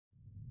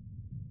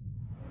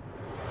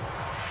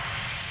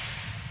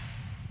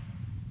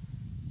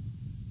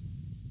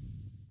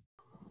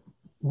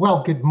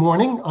Well, good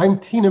morning. I'm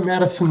Tina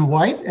Madison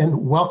White,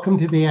 and welcome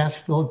to the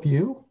Asheville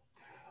View.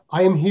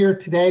 I am here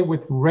today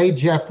with Rae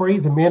Geoffrey,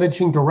 the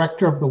Managing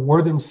Director of the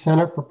Wortham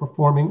Center for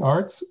Performing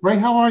Arts. Rae,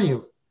 how are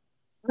you?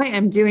 I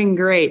am doing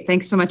great.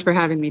 Thanks so much for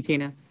having me,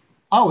 Tina.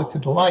 Oh, it's a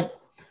delight.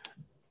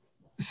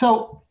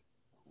 So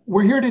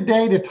we're here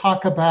today to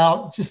talk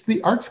about just the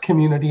arts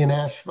community in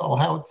Asheville,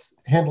 how it's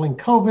handling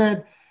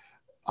COVID,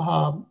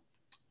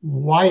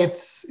 why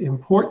it's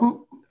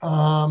important,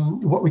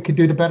 what we could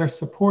do to better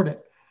support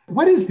it.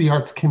 What is the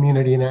arts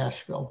community in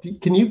Asheville?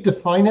 Can you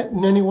define it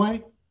in any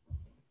way?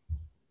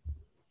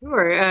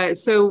 Sure.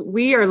 So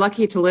we are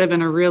lucky to live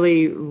in a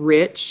really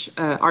rich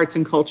arts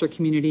and culture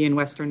community in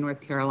Western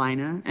North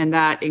Carolina, and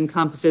that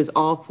encompasses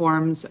all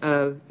forms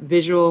of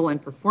visual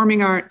and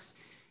performing arts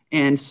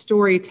and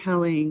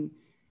storytelling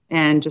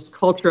and just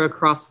culture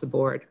across the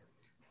board.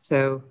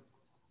 So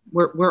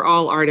we're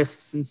all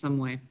artists in some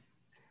way.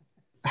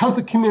 How's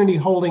the community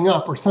holding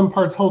up? Are some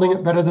parts holding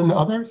it better than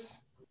others?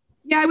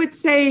 Yeah, I would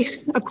say,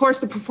 of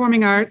course, the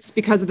performing arts,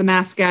 because of the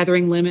mass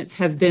gathering limits,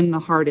 have been the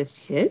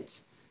hardest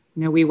hit.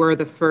 We were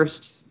the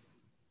first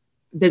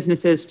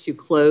businesses to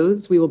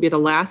close. We will be the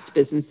last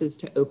businesses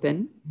to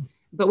open,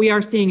 but we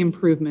are seeing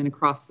improvement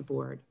across the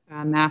board.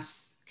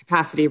 Mass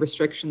capacity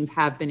restrictions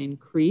have been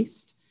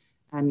increased.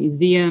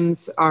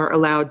 Museums are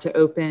allowed to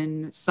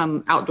open.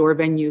 Some outdoor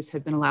venues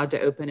have been allowed to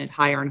open at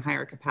higher and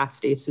higher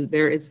capacity. So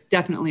there is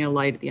definitely a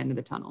light at the end of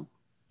the tunnel.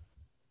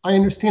 I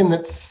understand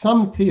that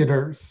some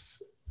theaters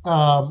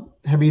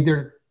have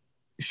either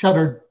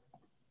shuttered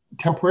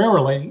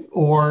temporarily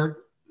or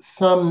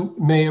some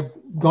may have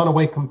gone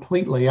away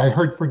completely. I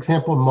heard, for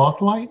example,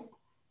 Mothlight.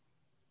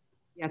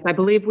 Yes, I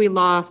believe we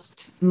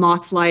lost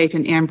Mothlight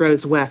and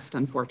Ambrose West,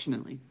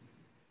 unfortunately.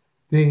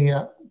 Do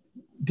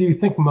you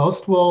think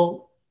most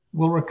will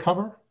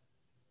recover?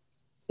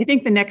 I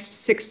think the next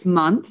 6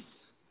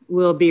 months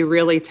will be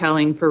really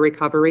telling for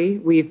recovery.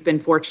 We've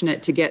been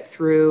fortunate to get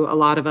through, a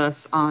lot of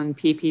us, on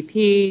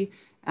PPP,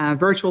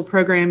 virtual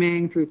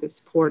programming through the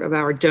support of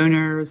our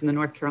donors and the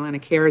North Carolina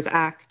CARES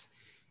Act.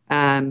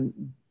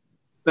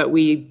 But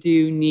we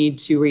do need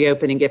to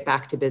reopen and get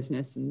back to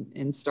business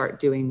and start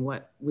doing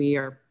what we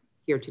are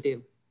here to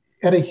do.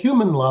 At a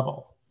human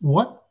level,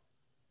 what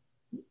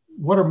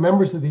are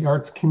members of the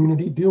arts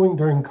community doing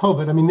during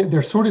COVID? I mean,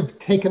 they're sort of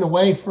taken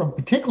away from,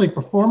 particularly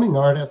performing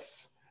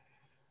artists.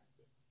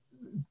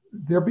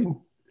 They're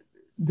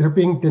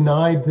being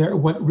denied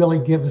what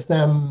really gives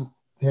them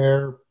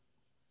their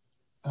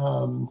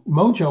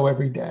mojo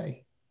every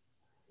day.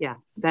 Yeah,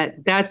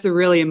 that's a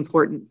really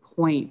important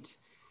point,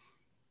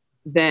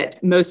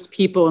 that most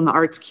people in the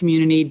arts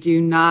community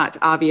do not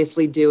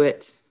obviously do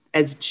it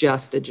as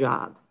just a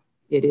job.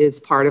 It is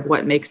part of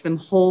what makes them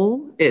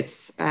whole.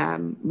 It's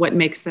what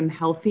makes them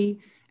healthy,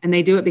 and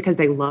they do it because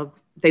they love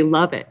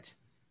it.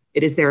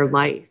 It is their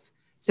life.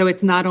 So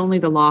it's not only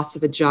the loss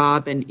of a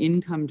job and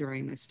income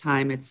during this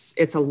time, it's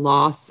a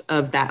loss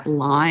of that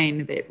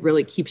line that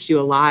really keeps you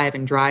alive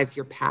and drives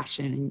your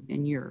passion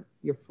and your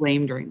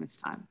flame during this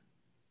time.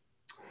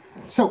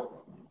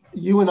 So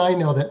you and I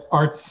know that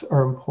arts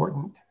are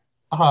important,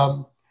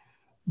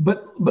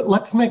 but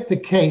let's make the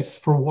case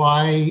for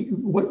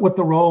what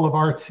the role of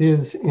arts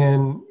is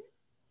in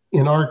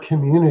our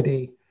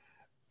community,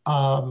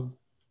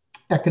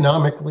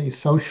 economically,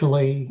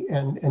 socially,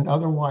 and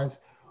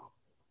otherwise.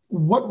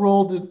 What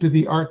role do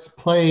the arts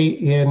play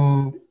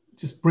in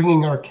just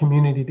bringing our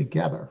community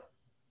together?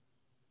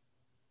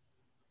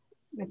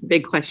 That's a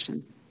big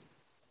question.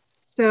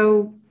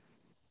 So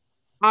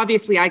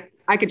obviously,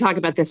 I could talk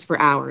about this for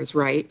hours,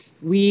 right?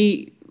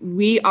 We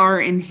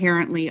are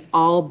inherently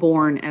all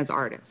born as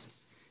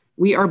artists.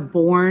 We are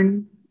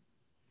born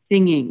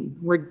singing.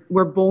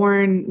 We're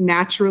born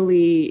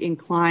naturally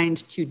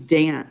inclined to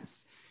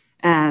dance,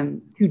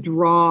 to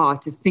draw,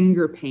 to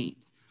finger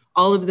paint.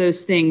 All of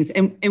those things.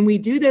 And we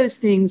do those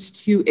things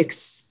to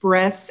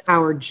express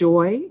our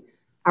joy,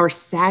 our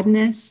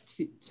sadness,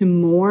 to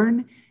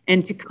mourn,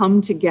 and to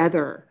come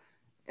together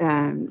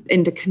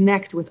and to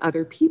connect with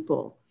other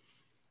people.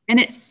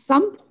 And at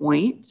some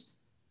point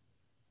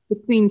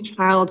between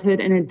childhood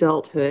and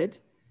adulthood,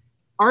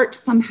 art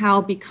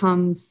somehow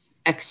becomes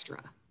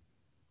extra,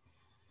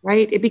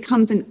 right? It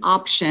becomes an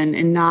option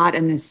and not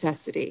a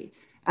necessity.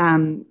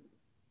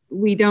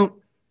 We don't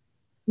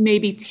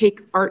maybe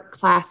take art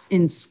class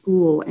in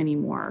school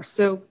anymore.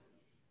 So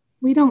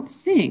we don't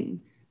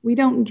sing, we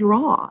don't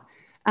draw.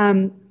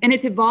 And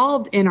it's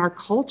evolved in our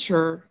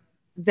culture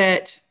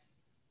that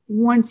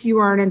once you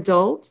are an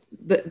adult,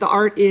 the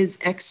art is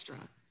extra.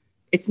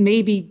 It's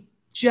maybe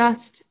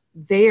just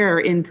there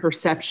in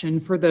perception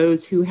for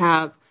those who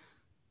have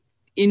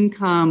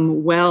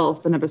income,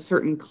 wealth, and of a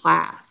certain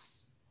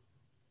class.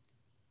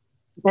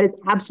 That is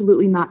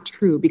absolutely not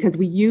true, because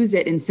we use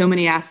it in so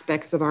many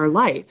aspects of our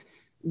life.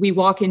 We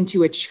walk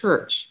into a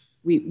church,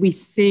 we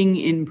sing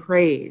in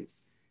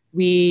praise,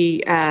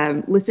 we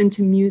listen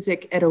to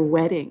music at a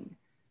wedding,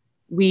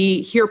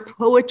 we hear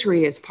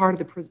poetry as part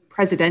of the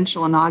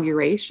presidential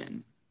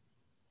inauguration.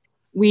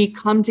 We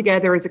come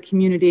together as a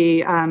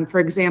community. For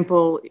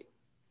example,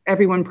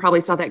 everyone probably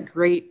saw that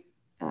great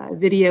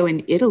video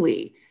in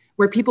Italy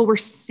where people were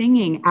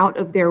singing out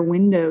of their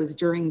windows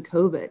during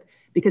COVID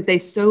because they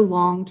so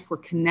longed for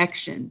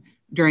connection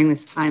during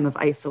this time of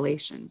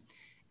isolation.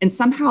 And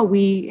somehow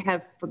we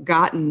have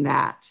forgotten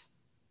that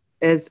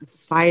as a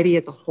society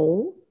as a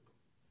whole,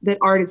 that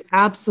art is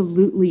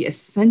absolutely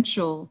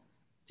essential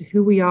to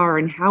who we are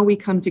and how we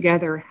come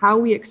together, how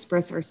we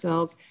express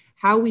ourselves,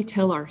 how we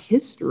tell our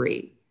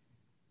history.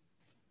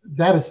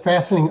 That is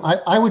fascinating.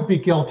 I would be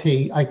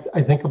guilty, I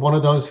think, of one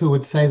of those who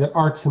would say that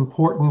art's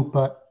important,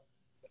 but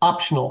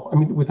optional, I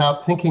mean,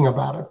 without thinking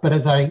about it. But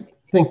as I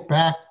think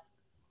back,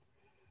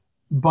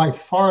 by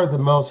far the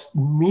most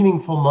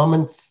meaningful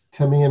moments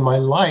to me in my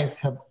life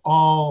have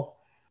all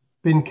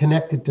been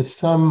connected to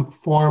some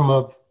form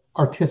of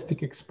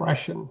artistic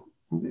expression,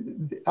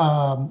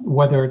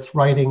 whether it's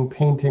writing,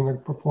 painting, or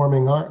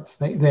performing arts.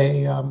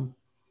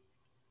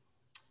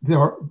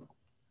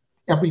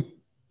 Every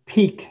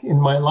peak in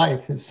my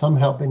life has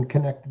somehow been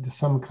connected to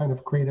some kind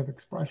of creative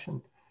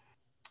expression.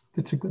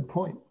 That's a good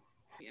point.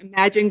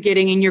 Imagine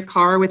getting in your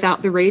car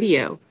without the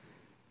radio,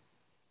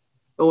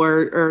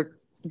 or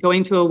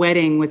going to a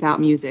wedding without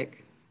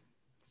music,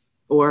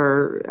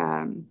 or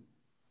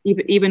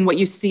even what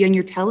you see on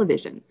your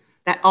television.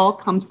 That all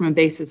comes from a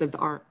basis of the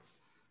arts.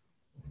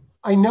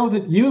 I know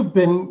that you've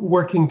been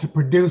working to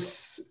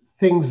produce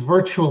things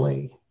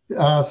virtually,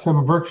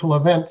 some virtual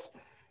events.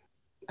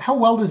 How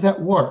well does that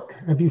work?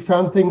 Have you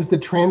found things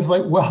that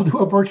translate well to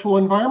a virtual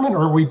environment,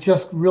 or are we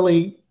just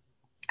really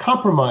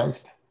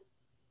compromised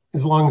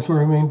as long as we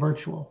remain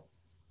virtual?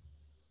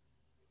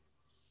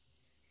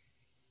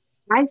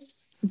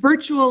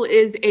 Virtual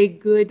is a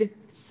good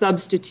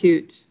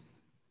substitute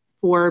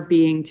for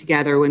being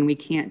together when we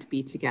can't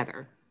be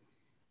together.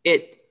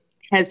 It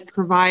has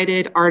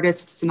provided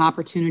artists an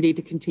opportunity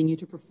to continue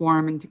to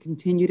perform and to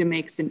continue to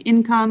make some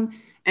income,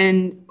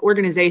 and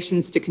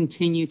organizations to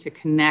continue to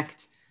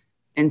connect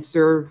and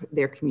serve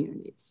their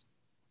communities.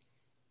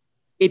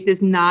 It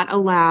does not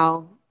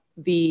allow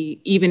the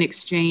even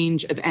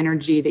exchange of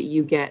energy that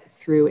you get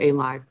through a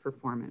live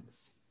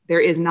performance.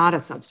 There is not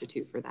a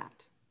substitute for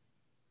that.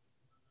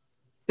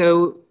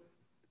 So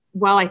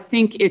while I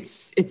think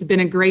it's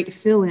been a great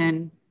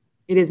fill-in,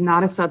 it is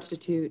not a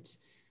substitute.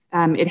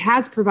 It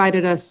has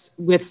provided us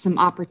with some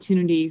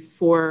opportunity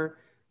for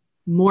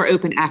more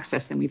open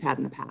access than we've had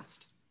in the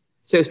past.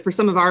 So for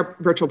some of our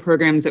virtual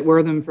programs at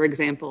Wortham, for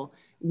example,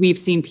 we've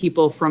seen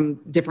people from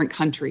different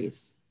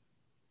countries.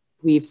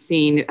 We've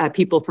seen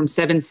people from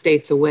 7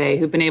 states away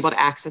who've been able to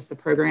access the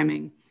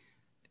programming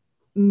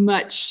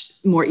much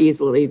more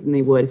easily than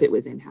they would if it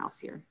was in-house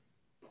here.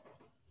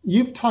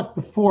 You've talked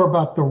before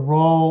about the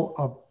role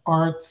of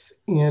arts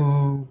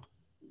in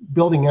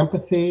building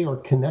empathy or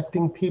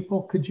connecting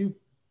people. Could you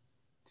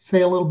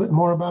say a little bit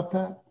more about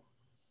that?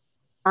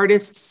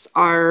 Artists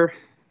are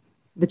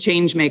the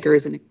change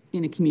makers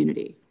in a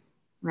community,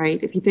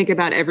 right? If you think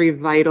about every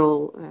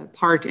vital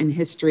part in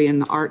history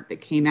and the art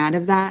that came out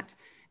of that,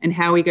 and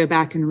how we go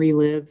back and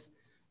relive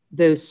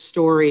those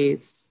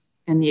stories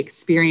and the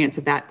experience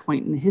at that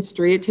point in the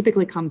history, it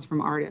typically comes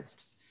from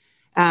artists.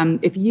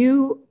 If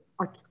you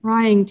are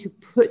trying to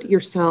put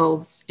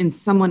yourselves in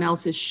someone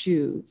else's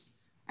shoes,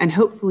 and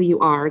hopefully you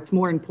are, it's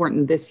more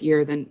important this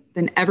year than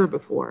ever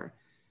before,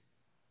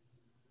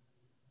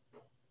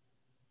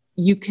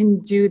 you can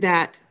do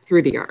that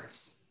through the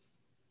arts.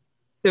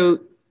 So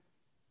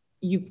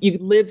you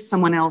live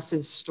someone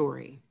else's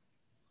story.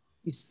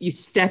 You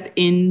step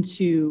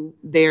into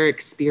their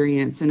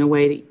experience in a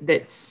way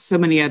that so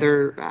many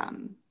other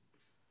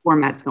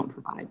formats don't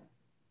provide.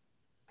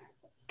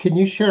 Can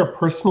you share a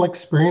personal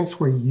experience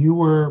where you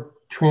were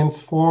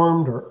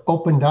transformed or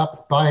opened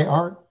up by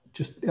art,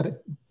 just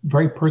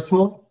very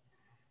personally?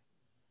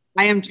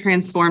 I am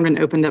transformed and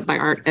opened up by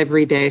art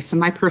every day, so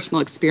my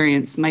personal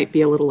experience might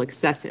be a little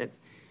excessive.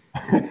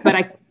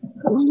 But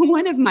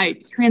one of my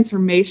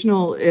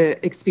transformational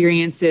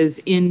experiences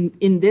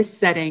in this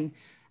setting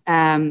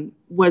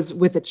was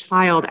with a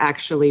child,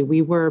 actually.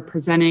 We were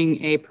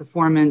presenting a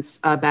performance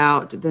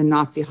about the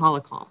Nazi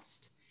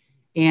Holocaust.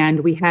 And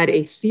we had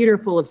a theater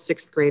full of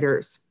 6th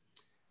graders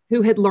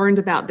who had learned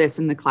about this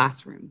in the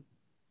classroom,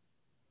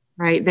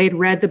 right? They'd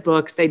read the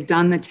books, they'd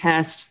done the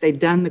tests, they'd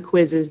done the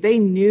quizzes. They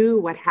knew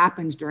what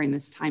happened during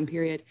this time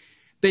period.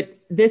 But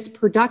this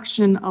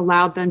production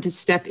allowed them to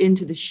step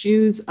into the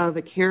shoes of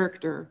a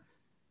character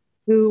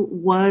who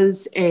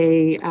was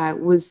in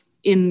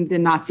the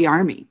Nazi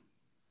army,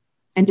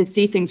 and to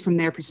see things from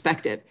their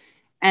perspective.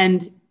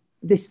 And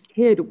this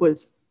kid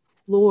was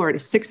floored. A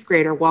 6th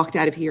grader walked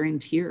out of here in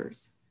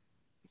tears.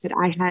 He said,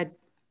 I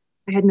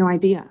had no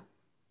idea.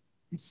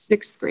 A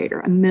 6th grader,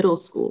 a middle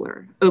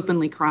schooler,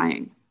 openly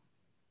crying.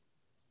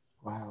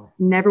 Wow.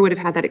 Never would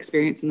have had that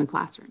experience in the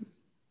classroom.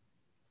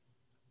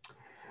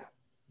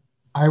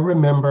 I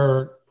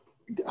remember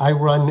I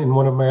run in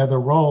one of my other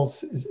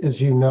roles,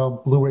 as you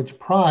know, Blue Ridge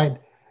Pride.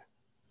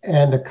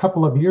 And a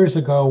couple of years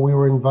ago, we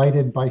were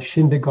invited by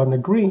Shindig on the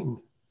Green,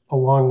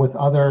 along with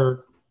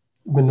other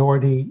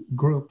minority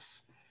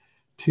groups,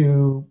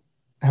 to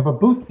have a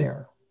booth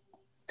there.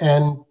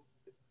 And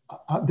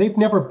they've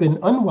never been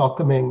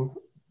unwelcoming,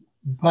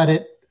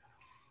 but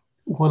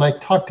when I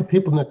talked to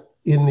people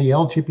in the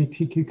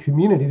LGBTQ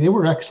community, they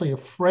were actually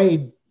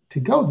afraid to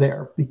go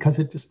there because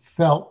it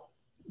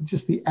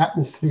just the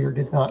atmosphere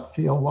did not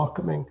feel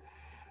welcoming.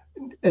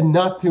 And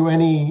not through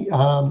any,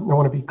 I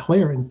want to be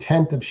clear,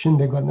 intent of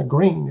shindig on the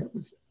green. It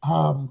was,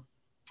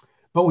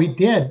 but we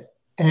did.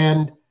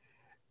 And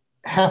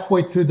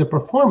halfway through the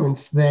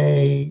performance,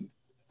 they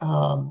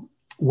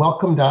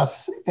welcomed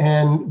us,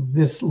 and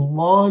this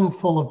lawn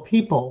full of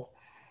people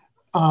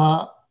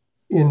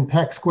in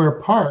Peck Square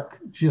Park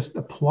just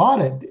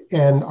applauded,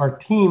 and our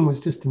team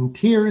was just in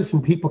tears,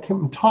 and people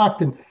came and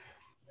talked,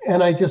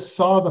 and I just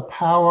saw the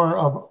power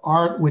of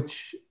art,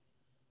 which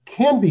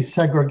can be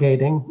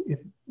segregating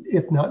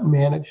if not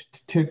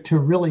managed, to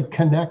really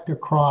connect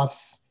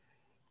across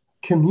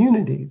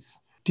communities.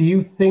 Do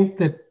you think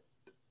that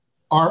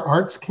our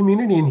arts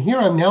community, and here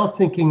I'm now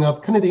thinking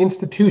of kind of the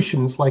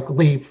institutions like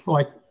LEAF,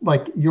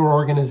 like your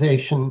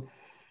organization,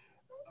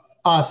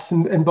 us,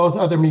 and both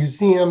other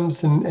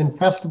museums and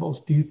festivals,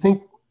 do you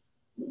think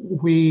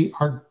we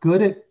are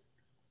good at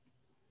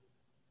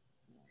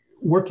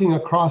working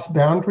across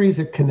boundaries,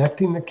 at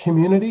connecting the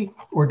community,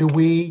 or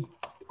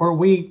are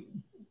we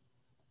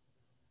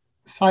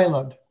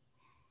siloed?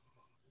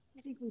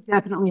 I think we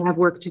definitely have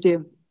work to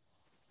do.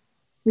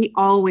 We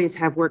always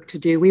have work to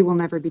do. We will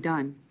never be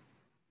done.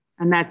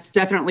 And that's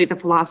definitely the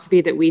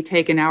philosophy that we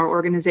take in our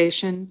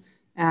organization.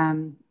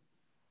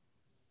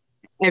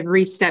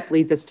 Every step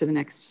leads us to the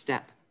next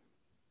step.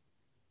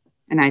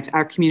 And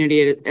our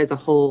community as a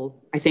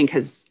whole, I think,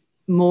 has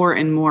more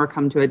and more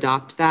come to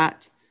adopt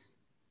that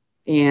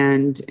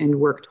and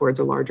work towards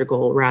a larger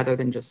goal rather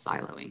than just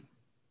siloing.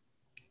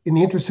 In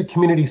the interest of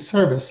community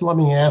service, let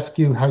me ask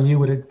you how you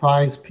would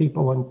advise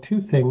people on two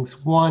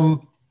things.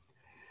 One,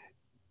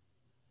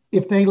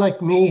 if they,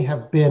 like me,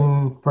 have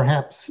been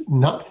perhaps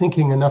not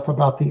thinking enough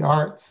about the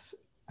arts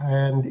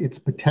and its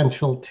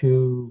potential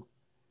to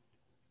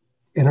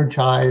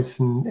energize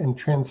and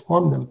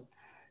transform them,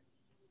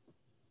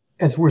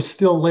 as we're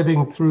still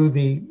living through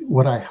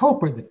what I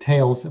hope are the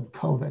tales of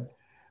COVID,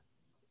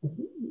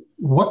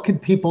 what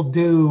could people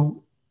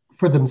do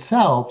for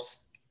themselves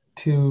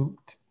to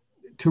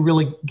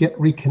really get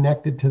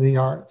reconnected to the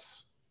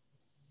arts?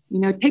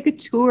 Take a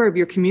tour of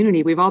your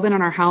community. We've all been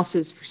in our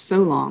houses for so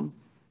long.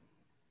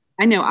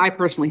 I know I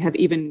personally have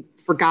even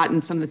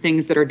forgotten some of the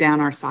things that are down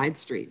our side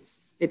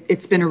streets.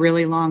 It's been a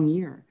really long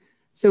year.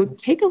 So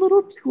take a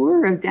little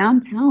tour of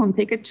downtown,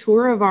 take a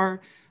tour of our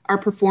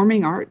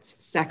performing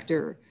arts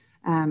sector,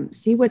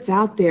 see what's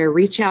out there,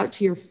 reach out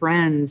to your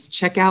friends,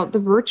 check out the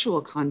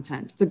virtual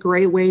content. It's a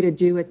great way to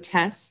do a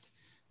test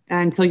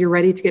until you're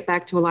ready to get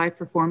back to a live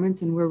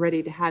performance and we're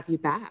ready to have you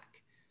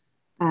back.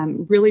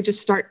 Really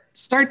just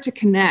start to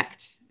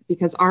connect,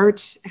 because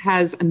art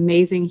has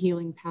amazing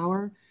healing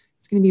power.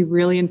 It's going to be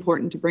really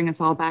important to bring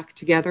us all back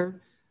together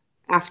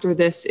after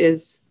this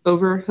is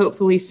over,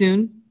 hopefully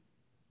soon.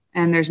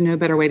 And there's no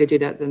better way to do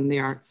that than the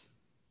arts.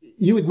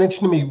 You had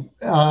mentioned to me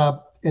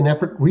an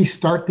effort,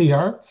 Restart the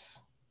Arts.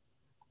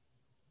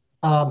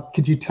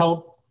 Could you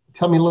tell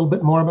me a little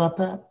bit more about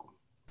that?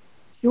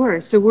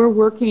 Sure. So we're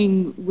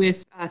working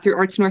with through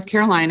Arts North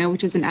Carolina,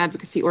 which is an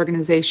advocacy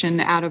organization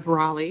out of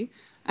Raleigh,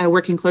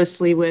 working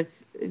closely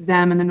with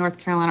them and the North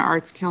Carolina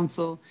Arts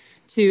Council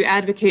to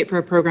advocate for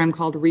a program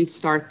called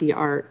Restart the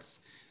Arts,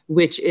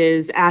 which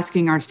is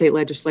asking our state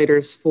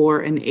legislators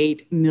for an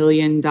 $8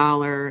 million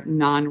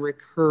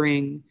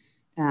non-recurring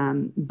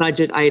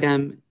budget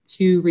item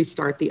to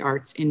restart the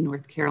arts in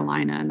North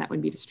Carolina, and that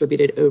would be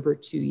distributed over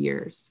 2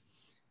 years.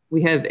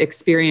 We have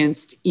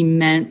experienced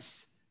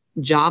immense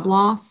job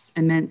loss,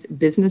 immense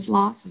business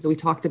loss, as we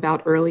talked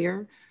about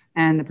earlier.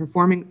 And the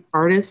performing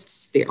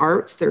artists, the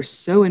arts, they're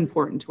so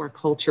important to our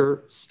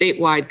culture,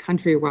 statewide,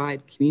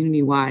 countrywide,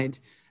 community-wide,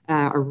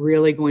 are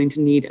really going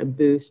to need a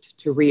boost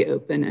to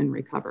reopen and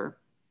recover.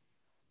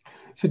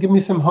 So give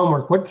me some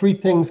homework. What 3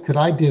 things could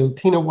I do,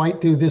 Tina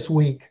White, do this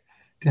week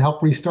to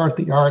help restart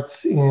the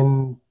arts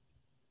in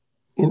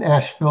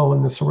Asheville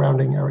and the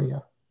surrounding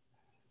area?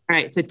 All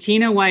right, so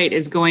Tina White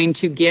is going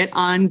to get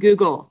on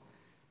Google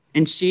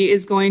and she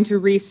is going to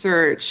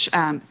research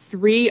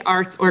 3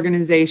 arts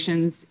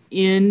organizations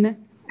in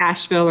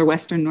Asheville or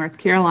Western North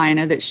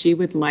Carolina that she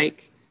would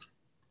like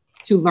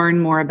to learn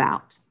more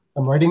about.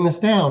 I'm writing this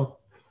down.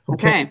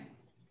 Okay.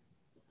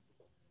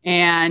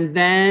 And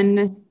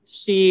then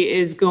she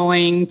is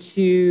going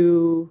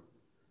to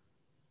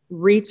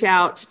reach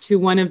out to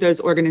one of those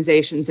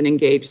organizations and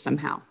engage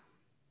somehow.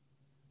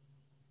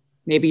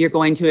 Maybe you're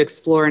going to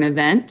explore an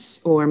event,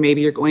 or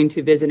maybe you're going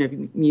to visit a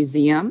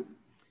museum.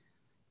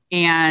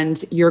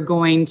 And you're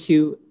going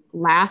to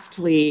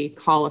lastly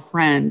call a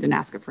friend and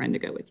ask a friend to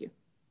go with you.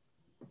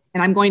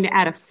 And I'm going to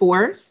add a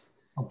 4th,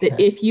 that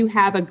if you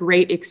have a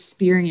great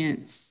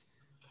experience,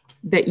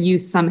 that you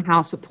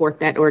somehow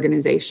support that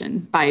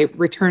organization by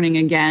returning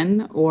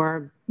again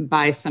or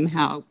by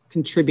somehow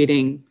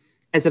contributing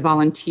as a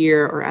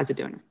volunteer or as a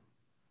donor.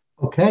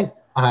 Okay,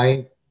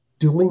 I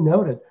duly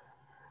noted.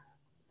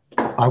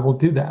 I will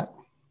do that.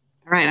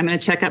 All right, I'm going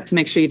to check up to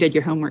make sure you did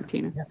your homework,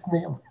 Tina. Yes,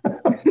 ma'am.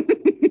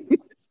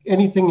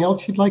 anything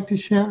else you'd like to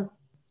share?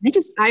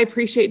 I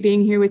appreciate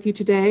being here with you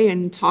today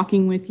and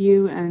talking with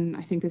you. And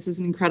I think this is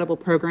an incredible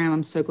program.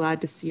 I'm so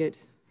glad to see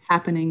it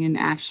happening in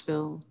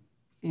Asheville.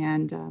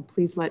 And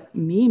please let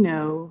me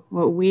know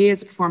what we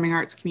as a performing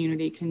arts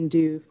community can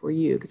do for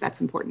you, because that's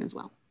important as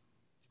well.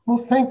 Well,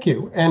 thank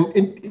you. And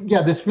yeah,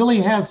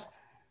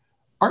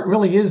 art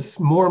really is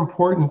more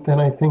important than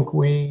I think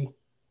we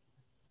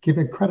give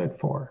it credit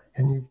for.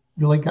 And you've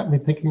really got me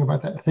thinking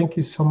about that. Thank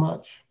you so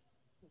much.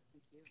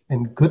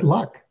 And good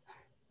luck.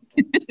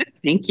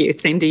 Thank you.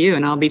 Same to you.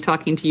 And I'll be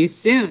talking to you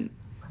soon.